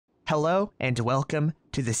Hello and welcome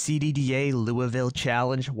to the CDDA Louisville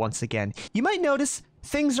Challenge once again. You might notice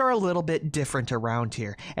things are a little bit different around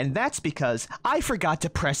here, and that's because I forgot to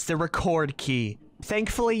press the record key.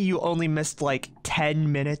 Thankfully, you only missed like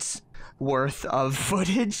 10 minutes worth of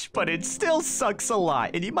footage, but it still sucks a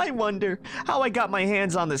lot, and you might wonder how I got my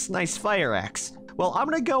hands on this nice fire axe. Well, I'm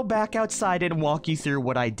gonna go back outside and walk you through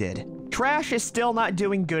what I did. Trash is still not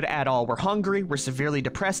doing good at all. We're hungry, we're severely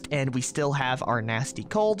depressed, and we still have our nasty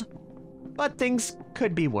cold. But things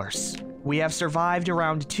could be worse. We have survived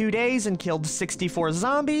around 2 days and killed 64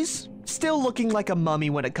 zombies. Still looking like a mummy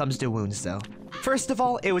when it comes to wounds though. First of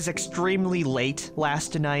all, it was extremely late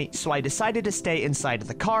last night, so I decided to stay inside of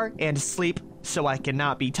the car and sleep so I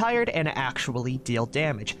cannot be tired and actually deal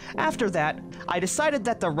damage. After that, I decided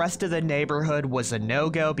that the rest of the neighborhood was a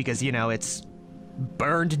no-go because, you know, it's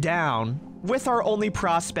burned down, with our only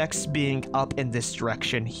prospects being up in this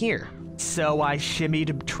direction here. So I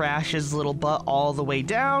shimmied Trash's little butt all the way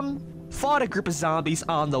down, fought a group of zombies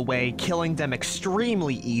on the way, killing them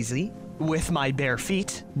extremely easy, with my bare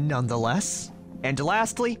feet, nonetheless. And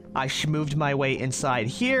lastly, I moved my way inside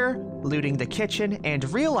here, looting the kitchen, and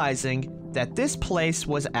realizing that this place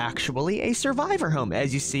was actually a survivor home.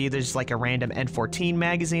 As you see, there's like a random N14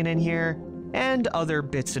 magazine in here, and other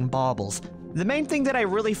bits and baubles. The main thing that I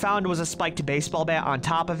really found was a spiked baseball bat on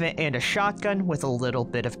top of it and a shotgun with a little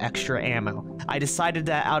bit of extra ammo. I decided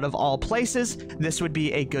that out of all places, this would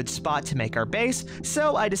be a good spot to make our base,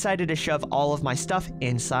 so I decided to shove all of my stuff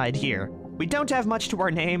inside here. We don't have much to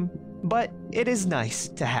our name, but it is nice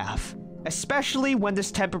to have. Especially when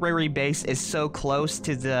this temporary base is so close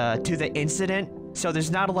to the incident, so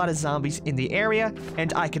there's not a lot of zombies in the area,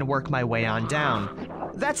 and I can work my way on down.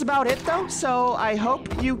 That's about it though, so I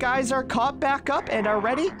hope you guys are caught back up and are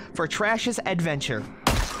ready for Trash's adventure.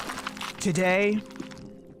 Today,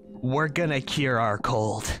 we're gonna cure our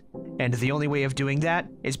cold, and the only way of doing that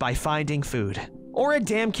is by finding food. Or a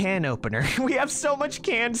damn can opener. We have so much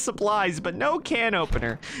canned supplies, but no can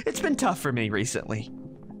opener. It's been tough for me recently.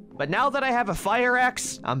 But now that I have a fire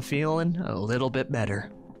axe, I'm feeling a little bit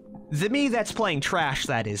better. The me that's playing Trash,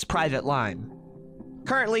 that is, Private Lime.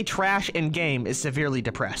 Currently, Trash in-game is severely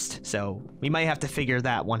depressed, so we might have to figure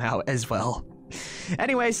that one out as well.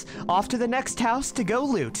 Anyways, off to the next house to go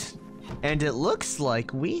loot. And it looks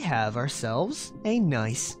like we have ourselves a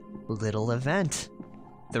nice little event.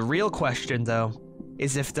 The real question, though,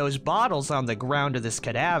 is if those bottles on the ground of this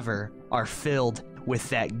cadaver are filled with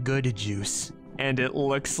that good juice. And it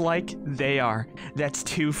looks like they are. That's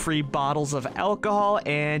 2 free bottles of alcohol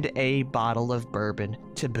and a bottle of bourbon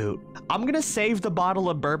to boot. I'm gonna save the bottle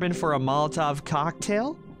of bourbon for a Molotov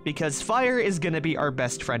cocktail because fire is gonna be our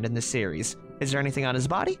best friend in this series. Is there anything on his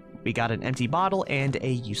body? We got an empty bottle and a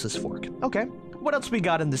useless fork. Okay, what else we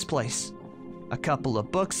got in this place? A couple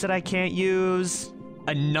of books that I can't use.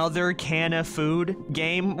 Another can of food.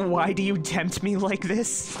 Game, why do you tempt me like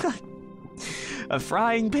this? A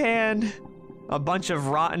frying pan. A bunch of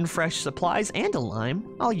rotten fresh supplies and a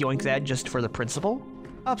lime. I'll yoink that just for the principle.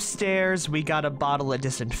 Upstairs, we got a bottle of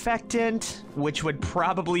disinfectant, which would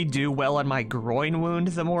probably do well on my groin wound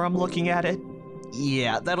the more I'm looking at it.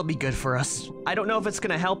 Yeah, that'll be good for us. I don't know if it's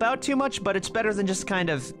gonna help out too much, but it's better than just kind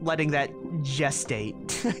of letting that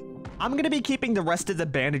gestate. I'm gonna be keeping the rest of the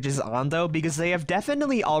bandages on though, because they have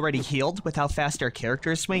definitely already healed with how fast our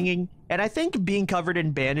character is swinging, and I think being covered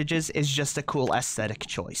in bandages is just a cool aesthetic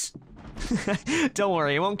choice. Don't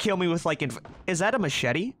worry, it won't kill me with like is that a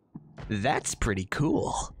machete? That's pretty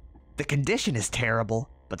cool. The condition is terrible,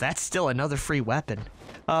 but that's still another free weapon.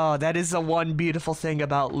 Oh, that is the one beautiful thing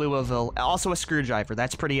about Louisville. Also a screwdriver,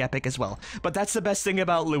 that's pretty epic as well. But that's the best thing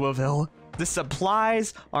about Louisville. The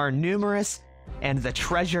supplies are numerous, and the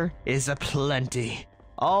treasure is aplenty.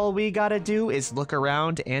 All we gotta do is look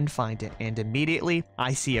around and find it, and immediately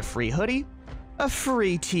I see a free hoodie, a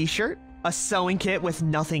free t-shirt, a sewing kit with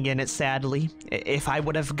nothing in it, sadly. If I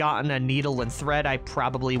would have gotten a needle and thread, I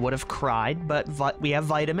probably would have cried, but we have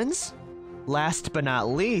vitamins. Last but not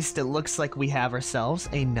least, it looks like we have ourselves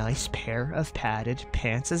a nice pair of padded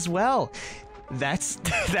pants as well. That's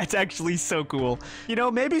actually so cool. You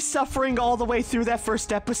know, maybe suffering all the way through that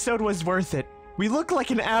first episode was worth it. We look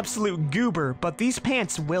like an absolute goober, but these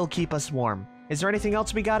pants will keep us warm. Is there anything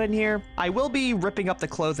else we got in here? I will be ripping up the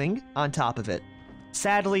clothing on top of it.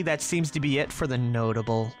 Sadly, that seems to be it for the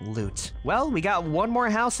notable loot. Well, we got one more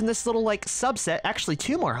house in this little, like, subset. Actually,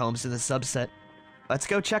 2 more homes in this subset. Let's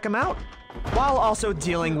go check them out. While also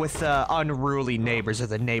dealing with the unruly neighbors of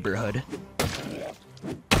the neighborhood.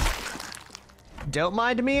 Don't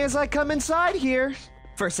mind me as I come inside here.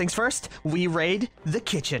 First things first, we raid the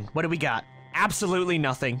kitchen. What do we got? Absolutely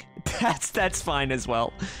nothing. That's fine as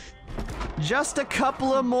well. Just a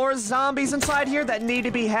couple of more zombies inside here that need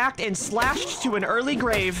to be hacked and slashed to an early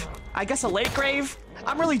grave. I guess a late grave?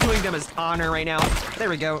 I'm really doing them as honor right now. There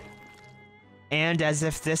we go. And as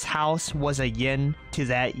if this house was a yin to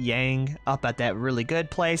that yang up at that really good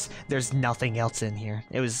place, there's nothing else in here.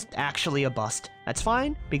 It was actually a bust. That's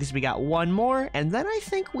fine, because we got one more, and then I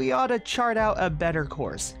think we ought to chart out a better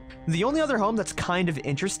course. The only other home that's kind of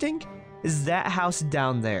interesting is that house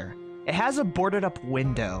down there. It has a boarded up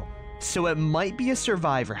window, so it might be a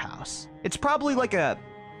survivor house. It's probably like I'm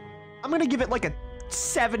gonna give it like a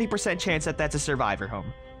 70% chance that that's a survivor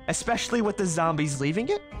home, especially with the zombies leaving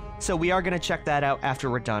it. So we are gonna check that out after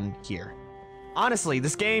we're done here. Honestly,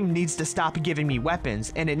 this game needs to stop giving me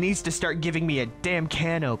weapons, and it needs to start giving me a damn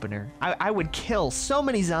can opener. I would kill so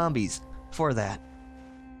many zombies for that.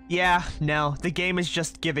 Yeah, no, the game is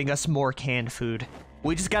just giving us more canned food.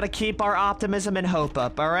 We just gotta keep our optimism and hope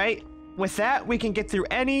up, alright? With that, we can get through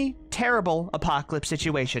any terrible apocalypse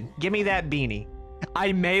situation. Give me that beanie.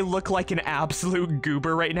 I may look like an absolute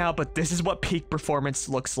goober right now, but this is what peak performance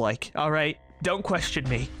looks like, alright? Don't question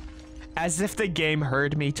me. As if the game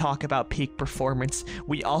heard me talk about peak performance,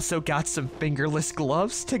 we also got some fingerless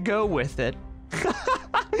gloves to go with it.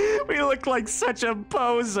 We look like such a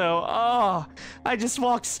bozo. Oh, I just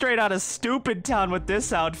walked straight out of Stupid Town with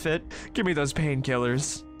this outfit. Give me those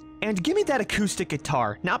painkillers. And give me that acoustic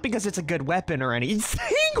guitar, not because it's a good weapon or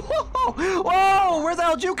anything. Whoa, whoa, where the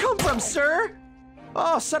hell did you come from, sir?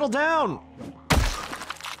 Oh, settle down.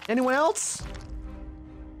 Anyone else?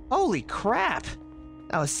 Holy crap.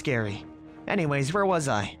 That was scary. Anyways, where was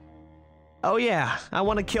I? Oh yeah, I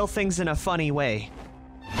want to kill things in a funny way.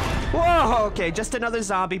 Whoa, okay, just another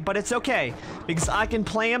zombie, but it's okay, because I can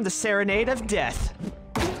play him the Serenade of Death.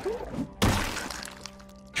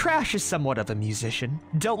 Trash is somewhat of a musician.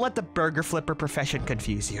 Don't let the burger flipper profession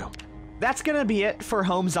confuse you. That's gonna be it for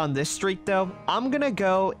homes on this street, though. I'm gonna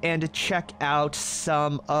go and check out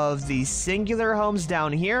some of the singular homes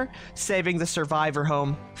down here, saving the survivor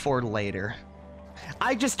home for later.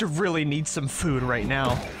 I just really need some food right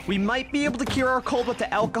now. We might be able to cure our cold with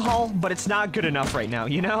the alcohol, but it's not good enough right now,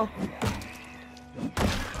 you know?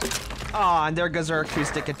 Aw, and there goes our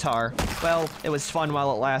acoustic guitar. Well, it was fun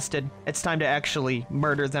while it lasted. It's time to actually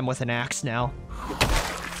murder them with an axe now.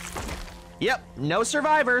 Yep, no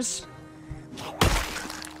survivors.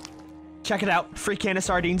 Check it out, free can of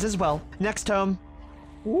sardines as well. Next home.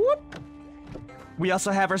 Whoop. We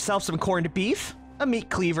also have ourselves some corned beef, a meat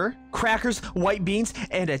cleaver, crackers, white beans,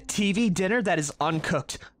 and a TV dinner that is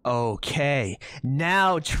uncooked. Okay,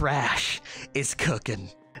 now trash is cooking.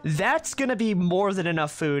 That's gonna be more than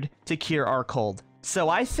enough food to cure our cold. So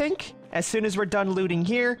I think as soon as we're done looting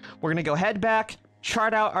here, we're gonna go head back,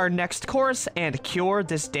 chart out our next course, and cure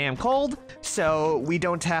this damn cold, so we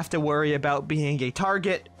don't have to worry about being a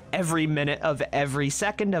target every minute of every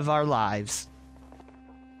second of our lives.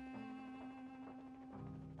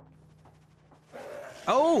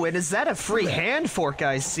 Oh, and is that a free hand fork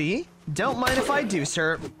I see? Don't mind if I do,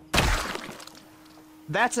 sir.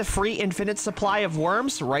 That's a free infinite supply of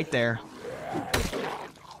worms right there.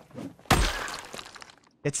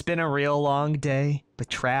 It's been a real long day, but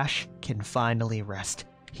trash can finally rest.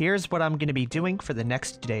 Here's what I'm gonna be doing for the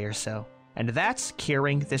next day or so, and that's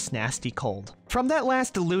curing this nasty cold. From that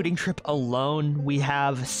last looting trip alone, we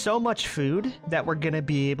have so much food that we're gonna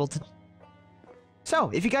be able to...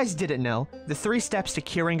 So, if you guys didn't know, the 3 steps to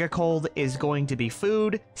curing a cold is going to be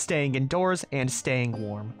food, staying indoors, and staying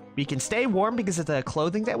warm. We can stay warm because of the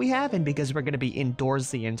clothing that we have, and because we're going to be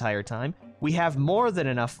indoors the entire time. We have more than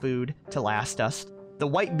enough food to last us. The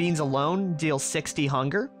white beans alone deal 60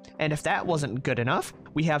 hunger, and if that wasn't good enough,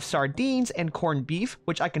 we have sardines and corned beef,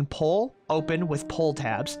 which I can pull open with pull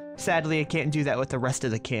tabs. Sadly, I can't do that with the rest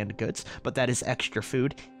of the canned goods, but that is extra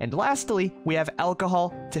food. And lastly, we have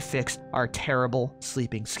alcohol to fix our terrible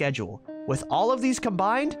sleeping schedule. With all of these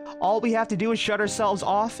combined, all we have to do is shut ourselves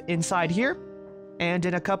off inside here, and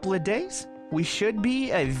in a couple of days, we should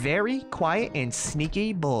be a very quiet and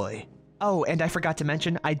sneaky boy. Oh, and I forgot to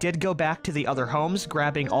mention, I did go back to the other homes,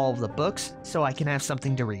 grabbing all of the books, so I can have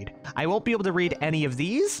something to read. I won't be able to read any of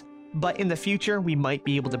these, but in the future, we might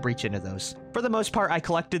be able to breach into those. For the most part, I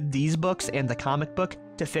collected these books and the comic book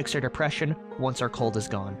to fix our depression once our cold is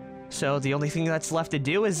gone. So the only thing that's left to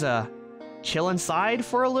do is, chill inside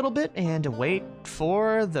for a little bit and wait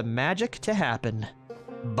for the magic to happen.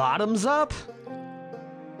 Bottoms up!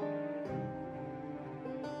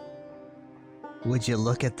 Would you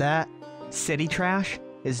look at that? City trash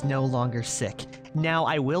is no longer sick. Now,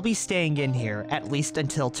 I will be staying in here at least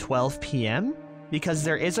until 12 p.m. because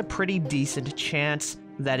there is a pretty decent chance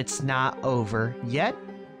that it's not over yet.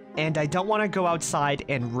 and I don't want to go outside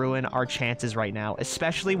and ruin our chances right now,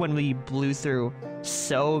 especially when we blew through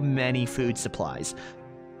so many food supplies.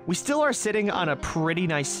 We still are sitting on a pretty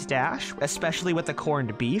nice stash, especially with the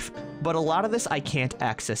corned beef, but a lot of this I can't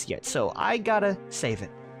access yet, so I gotta save it.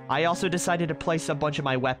 I also decided to place a bunch of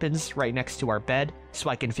my weapons right next to our bed so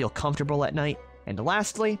I can feel comfortable at night. And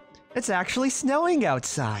lastly, it's actually snowing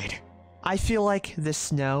outside. I feel like the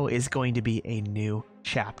snow is going to be a new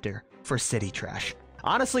chapter for City Trash.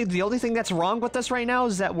 Honestly, the only thing that's wrong with us right now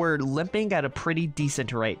is that we're limping at a pretty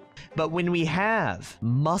decent rate. But when we have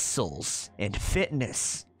muscles and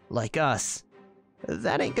fitness like us,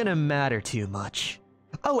 that ain't gonna matter too much.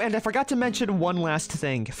 Oh, and I forgot to mention one last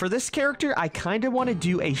thing. For this character, I kinda want to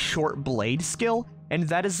do a short blade skill, and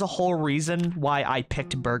that is the whole reason why I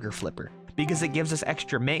picked Burger Flipper. Because it gives us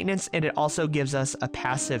extra maintenance, and it also gives us a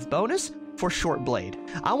passive bonus for short blade.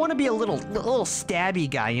 I want to be a little stabby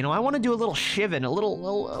guy, you know. I want to do a little shivin, a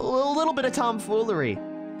little bit of tomfoolery.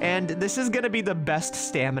 And this is going to be the best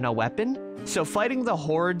stamina weapon. So fighting the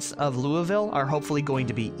hordes of Louisville are hopefully going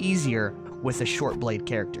to be easier with a short blade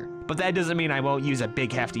character. But that doesn't mean I won't use a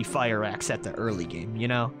big hefty fire axe at the early game, you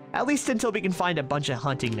know? At least until we can find a bunch of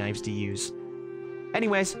hunting knives to use.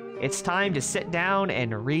 Anyways, it's time to sit down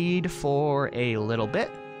and read for a little bit,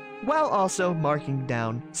 while also marking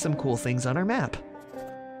down some cool things on our map.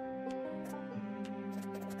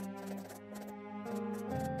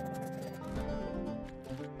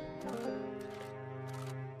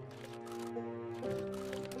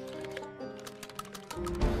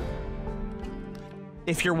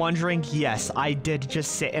 If you're wondering, yes, I did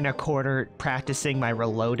just sit in a corner practicing my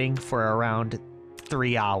reloading for around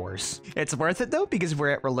 3 hours. It's worth it though, because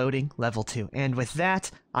we're at reloading level 2. And with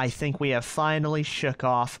that, I think we have finally shook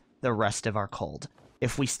off the rest of our cold.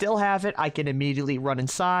 If we still have it, I can immediately run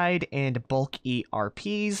inside and bulk eat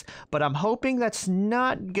RPs, but I'm hoping that's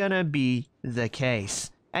not gonna be the case.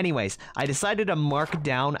 Anyways, I decided to mark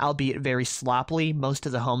down, albeit very sloppily, most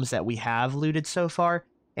of the homes that we have looted so far.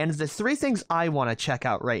 And the 3 things I want to check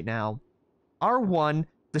out right now are 1,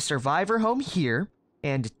 the survivor home here,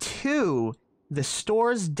 and 2, the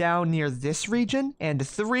stores down near this region, and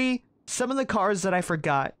 3, some of the cars that I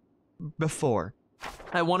forgot before.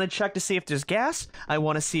 I want to check to see if there's gas, I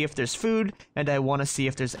want to see if there's food, and I want to see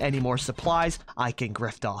if there's any more supplies I can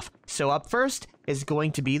grift off. So up first is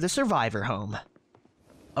going to be the survivor home.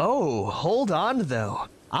 Oh, hold on though.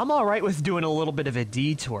 I'm alright with doing a little bit of a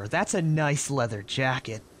detour. That's a nice leather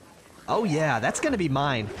jacket. Oh yeah, that's gonna be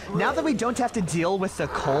mine. Now that we don't have to deal with the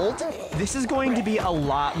cold, this is going to be a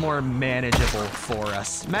lot more manageable for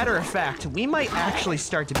us. Matter of fact, we might actually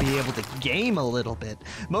start to be able to game a little bit.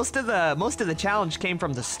 Most of the challenge came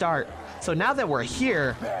from the start. So now that we're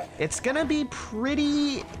here, it's gonna be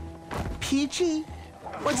pretty peachy.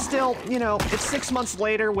 But still, you know, it's 6 months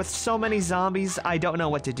later with so many zombies, I don't know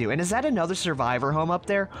what to do. And is that another survivor home up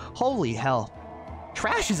there? Holy hell.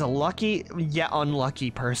 Trash is a lucky, yet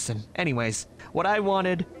unlucky person. Anyways, what I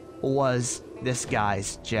wanted was this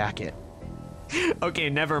guy's jacket. Okay,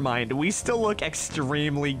 never mind. We still look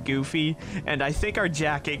extremely goofy, and I think our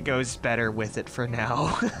jacket goes better with it for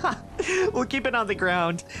now. We'll keep it on the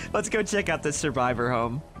ground. Let's go check out this survivor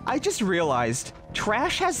home. I just realized,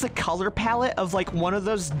 Trash has the color palette of like one of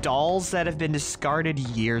those dolls that have been discarded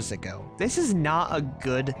years ago. This is not a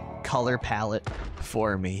good color palette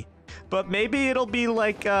for me. But maybe it'll be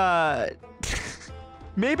like,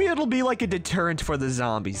 maybe it'll be like a deterrent for the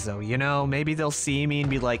zombies though, you know? Maybe they'll see me and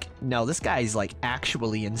be like, no, this guy's like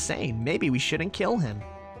actually insane. Maybe we shouldn't kill him.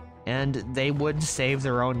 And they would save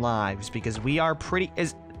their own lives because we are pretty...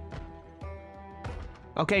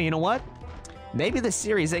 Okay, you know what? Maybe this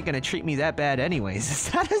series ain't gonna treat me that bad anyways. Is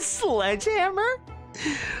that a sledgehammer?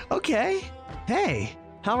 Okay. Hey,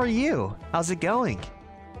 how are you? How's it going?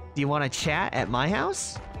 Do you want to chat at my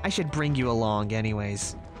house? I should bring you along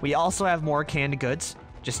anyways. We also have more canned goods.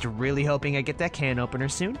 Just really hoping I get that can opener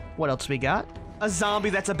soon. What else we got? A zombie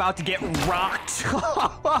that's about to get rocked.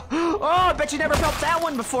 Oh, I bet you never felt that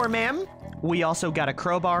one before, ma'am. We also got a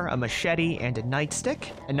crowbar, a machete, and a nightstick.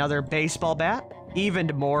 Another baseball bat. Even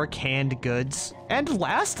more canned goods. And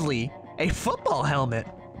lastly, a football helmet.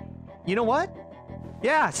 You know what?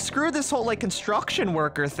 Yeah, screw this whole like construction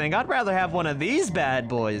worker thing. I'd rather have one of these bad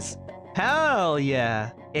boys. Hell yeah.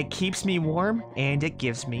 It keeps me warm and it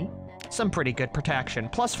gives me some pretty good protection.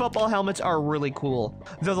 Plus football helmets are really cool.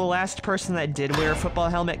 Though the last person that did wear a football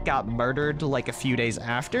helmet got murdered like a few days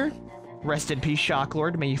after. Rest in peace,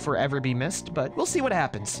 Shocklord, may you forever be missed, but we'll see what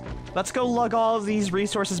happens. Let's go lug all of these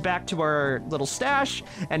resources back to our little stash,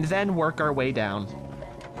 and then work our way down.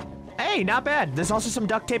 Hey, not bad. There's also some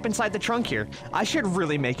duct tape inside the trunk here. I should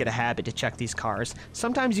really make it a habit to check these cars.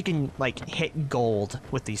 Sometimes you can, like, hit gold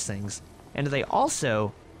with these things. And they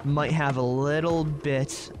also might have a little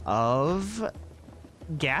bit of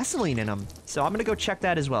gasoline in them. So I'm gonna go check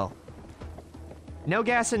that as well. No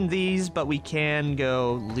gas in these, but we can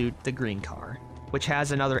go loot the green car, which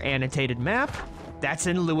has another annotated map. That's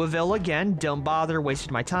in Louisville again. Don't bother,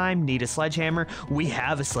 wasted my time. Need a sledgehammer. We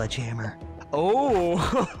have a sledgehammer.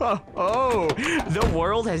 Oh, oh, the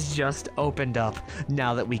world has just opened up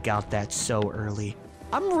now that we got that so early.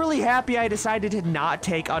 I'm really happy I decided to not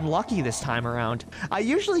take unlucky this time around. I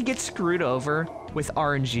usually get screwed over with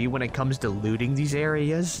RNG when it comes to looting these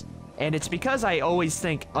areas, and it's because I always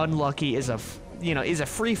think unlucky is a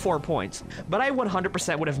free 4 points, but I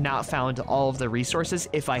 100% would have not found all of the resources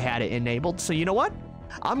if I had it enabled. So you know what?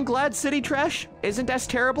 I'm glad city trash isn't as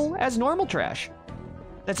terrible as normal trash.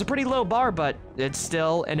 That's a pretty low bar, but it's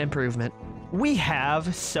still an improvement. We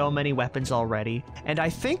have so many weapons already, and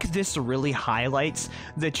I think this really highlights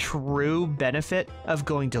the true benefit of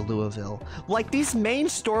going to Louisville. Like, these main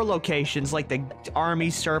store locations, like the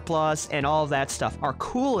army surplus and all of that stuff, are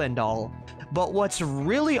cool and all, but what's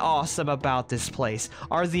really awesome about this place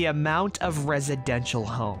are the amount of residential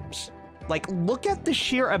homes. Like, look at the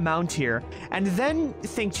sheer amount here, and then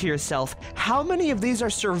think to yourself, how many of these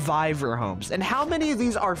are survivor homes? And how many of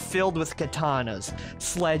these are filled with katanas,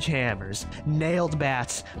 sledgehammers, nailed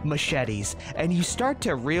bats, machetes? And you start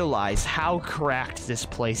to realize how cracked this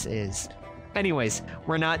place is. Anyways,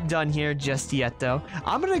 we're not done here just yet, though.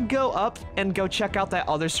 I'm gonna go up and go check out that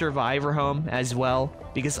other survivor home as well,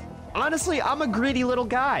 because honestly, I'm a greedy little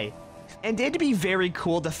guy. And it'd be very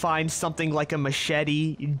cool to find something like a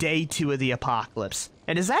machete day 2 of the apocalypse.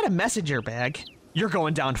 And is that a messenger bag? You're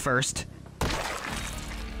going down first.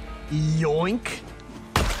 Yoink.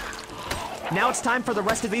 Now it's time for the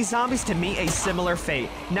rest of these zombies to meet a similar fate.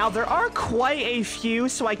 Now there are quite a few,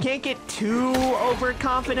 so I can't get too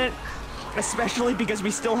overconfident, especially because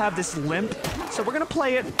we still have this limp. So we're gonna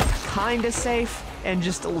play it kinda safe and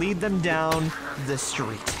just lead them down the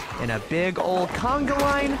street in a big old conga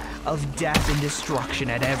line of death and destruction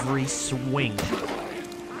at every swing.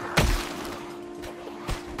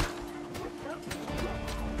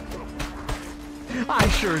 I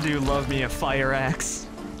sure do love me a fire axe.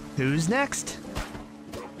 Who's next?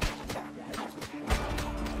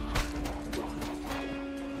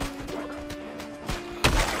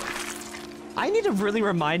 I need to really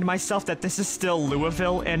remind myself that this is still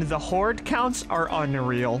Louisville and the horde counts are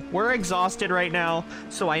unreal. We're exhausted right now,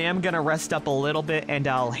 so I am gonna rest up a little bit and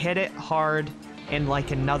I'll hit it hard in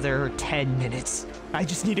like another 10 minutes. I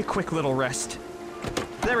just need a quick little rest.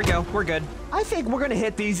 There we go, we're good. I think we're gonna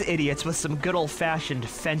hit these idiots with some good old-fashioned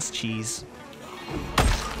fence cheese.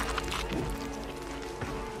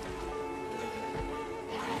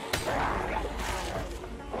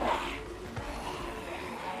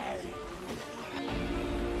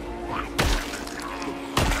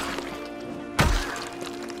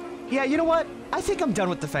 Yeah, you know what? I think I'm done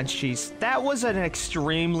with the fence cheese. That was an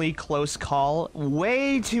extremely close call,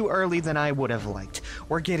 way too early than I would have liked.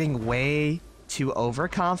 We're getting way too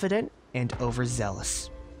overconfident and overzealous.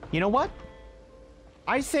 You know what?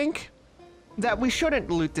 I think that we shouldn't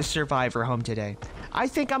loot the survivor home today. I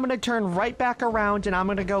think I'm gonna turn right back around and I'm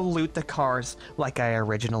gonna go loot the cars like I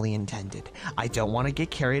originally intended. I don't want to get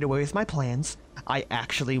carried away with my plans. I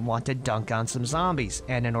actually want to dunk on some zombies,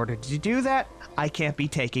 and in order to do that, I can't be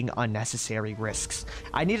taking unnecessary risks.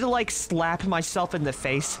 I need to, like, slap myself in the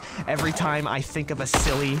face every time I think of a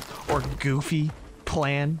silly or goofy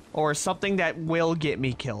plan or something that will get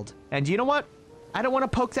me killed. And you know what? I don't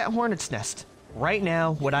want to poke that hornet's nest. Right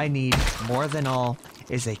now, what I need more than all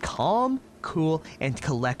is a calm, cool, and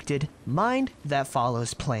collected mind that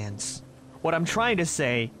follows plans. What I'm trying to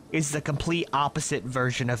say is the complete opposite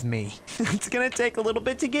version of me. It's gonna take a little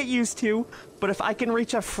bit to get used to, but if I can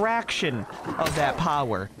reach a fraction of that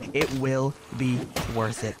power, it will be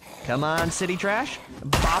worth it. Come on, city trash,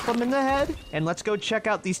 bop them in the head, and let's go check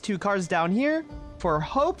out these 2 cars down here for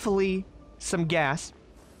hopefully some gas.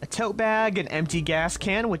 A tote bag, an empty gas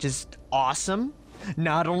can, which is awesome.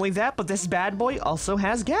 Not only that, but this bad boy also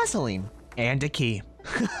has gasoline and a key.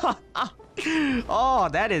 Oh,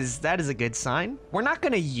 that is a good sign. We're not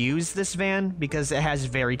gonna use this van because it has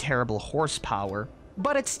very terrible horsepower,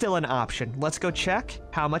 but it's still an option. Let's go check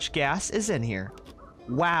how much gas is in here.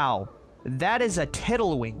 Wow, that is a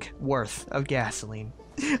tiddlewink worth of gasoline.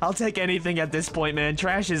 I'll take anything at this point, man.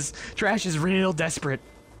 Trash is real desperate.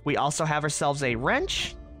 We also have ourselves a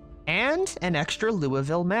wrench and an extra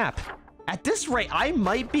Louisville map. At this rate, I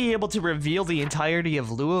might be able to reveal the entirety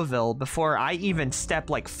of Louisville before I even step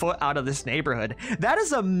like foot out of this neighborhood. That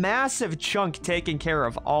is a massive chunk taken care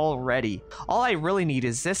of already. All I really need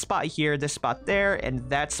is this spot here, this spot there, and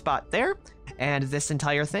that spot there, and this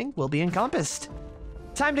entire thing will be encompassed.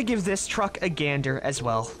 Time to give this truck a gander as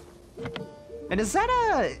well. And is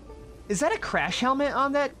that a crash helmet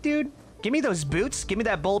on that dude? Give me those boots, give me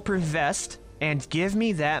that bulletproof vest, and give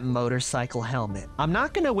me that motorcycle helmet. I'm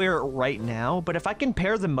not gonna wear it right now, but if I can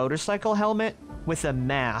pair the motorcycle helmet with a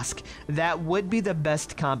mask, that would be the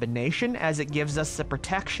best combination, as it gives us the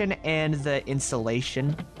protection and the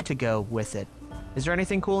insulation to go with it. Is there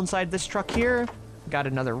anything cool inside this truck here? Got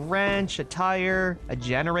another wrench, a tire, a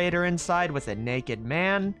generator inside with a naked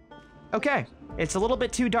man. Okay, it's a little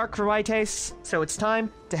bit too dark for my tastes, so it's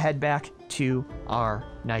time to head back to our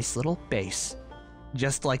nice little base.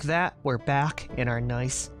 Just like that, we're back in our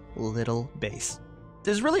nice little base.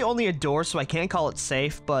 There's really only a door, so I can't call it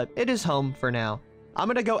safe, but it is home for now. I'm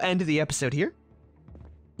gonna go end the episode here.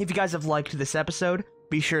 If you guys have liked this episode,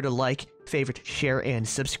 be sure to like, favorite, share, and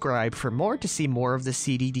subscribe for more to see more of the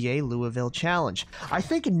CDDA Louisville Challenge. I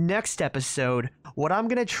think next episode, what I'm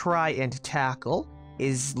gonna try and tackle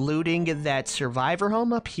is looting that survivor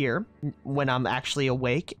home up here when I'm actually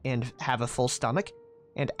awake and have a full stomach.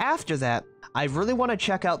 And after that, I really want to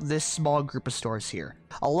check out this small group of stores here.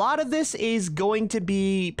 A lot of this is going to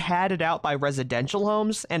be padded out by residential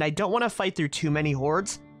homes, and I don't want to fight through too many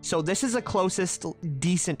hordes, so this is the closest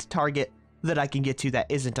decent target that I can get to that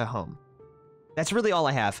isn't a home. That's really all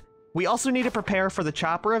I have. We also need to prepare for the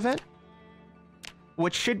chopper event,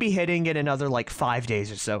 which should be hitting in another like 5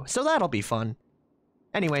 days or so that'll be fun.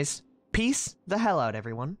 Anyways, peace the hell out,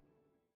 everyone.